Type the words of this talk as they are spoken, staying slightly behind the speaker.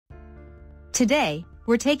Today,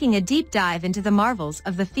 we're taking a deep dive into the marvels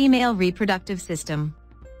of the female reproductive system.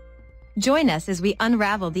 Join us as we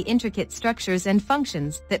unravel the intricate structures and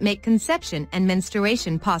functions that make conception and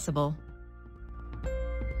menstruation possible.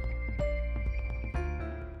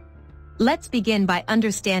 Let's begin by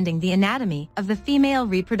understanding the anatomy of the female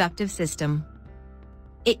reproductive system.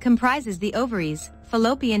 It comprises the ovaries,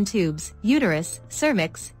 fallopian tubes, uterus,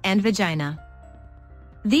 cervix, and vagina.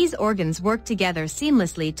 These organs work together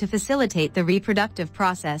seamlessly to facilitate the reproductive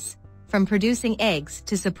process, from producing eggs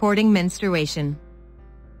to supporting menstruation.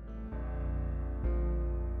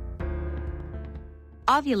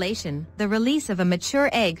 Ovulation, the release of a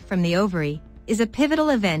mature egg from the ovary, is a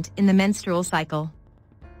pivotal event in the menstrual cycle.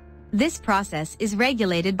 This process is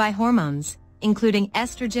regulated by hormones, including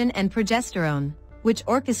estrogen and progesterone, which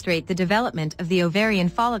orchestrate the development of the ovarian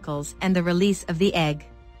follicles and the release of the egg.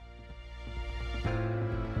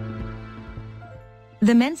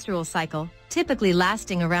 The menstrual cycle, typically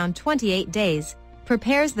lasting around 28 days,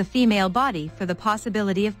 prepares the female body for the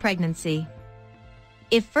possibility of pregnancy.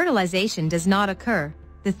 If fertilization does not occur,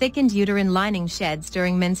 the thickened uterine lining sheds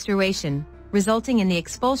during menstruation, resulting in the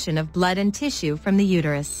expulsion of blood and tissue from the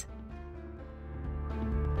uterus.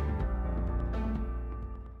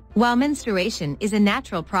 While menstruation is a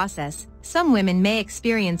natural process, some women may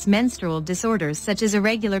experience menstrual disorders such as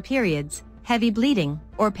irregular periods, heavy bleeding,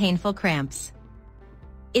 or painful cramps.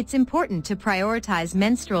 It's important to prioritize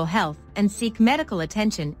menstrual health and seek medical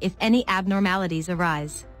attention if any abnormalities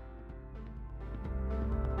arise.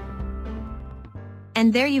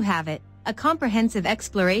 And there you have it, a comprehensive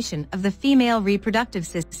exploration of the female reproductive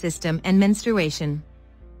system and menstruation.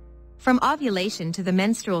 From ovulation to the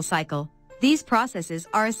menstrual cycle, these processes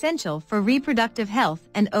are essential for reproductive health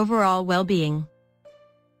and overall well-being.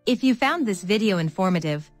 If you found this video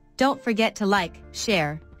informative, don't forget to like,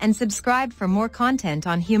 share, and subscribe for more content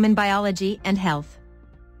on human biology and health.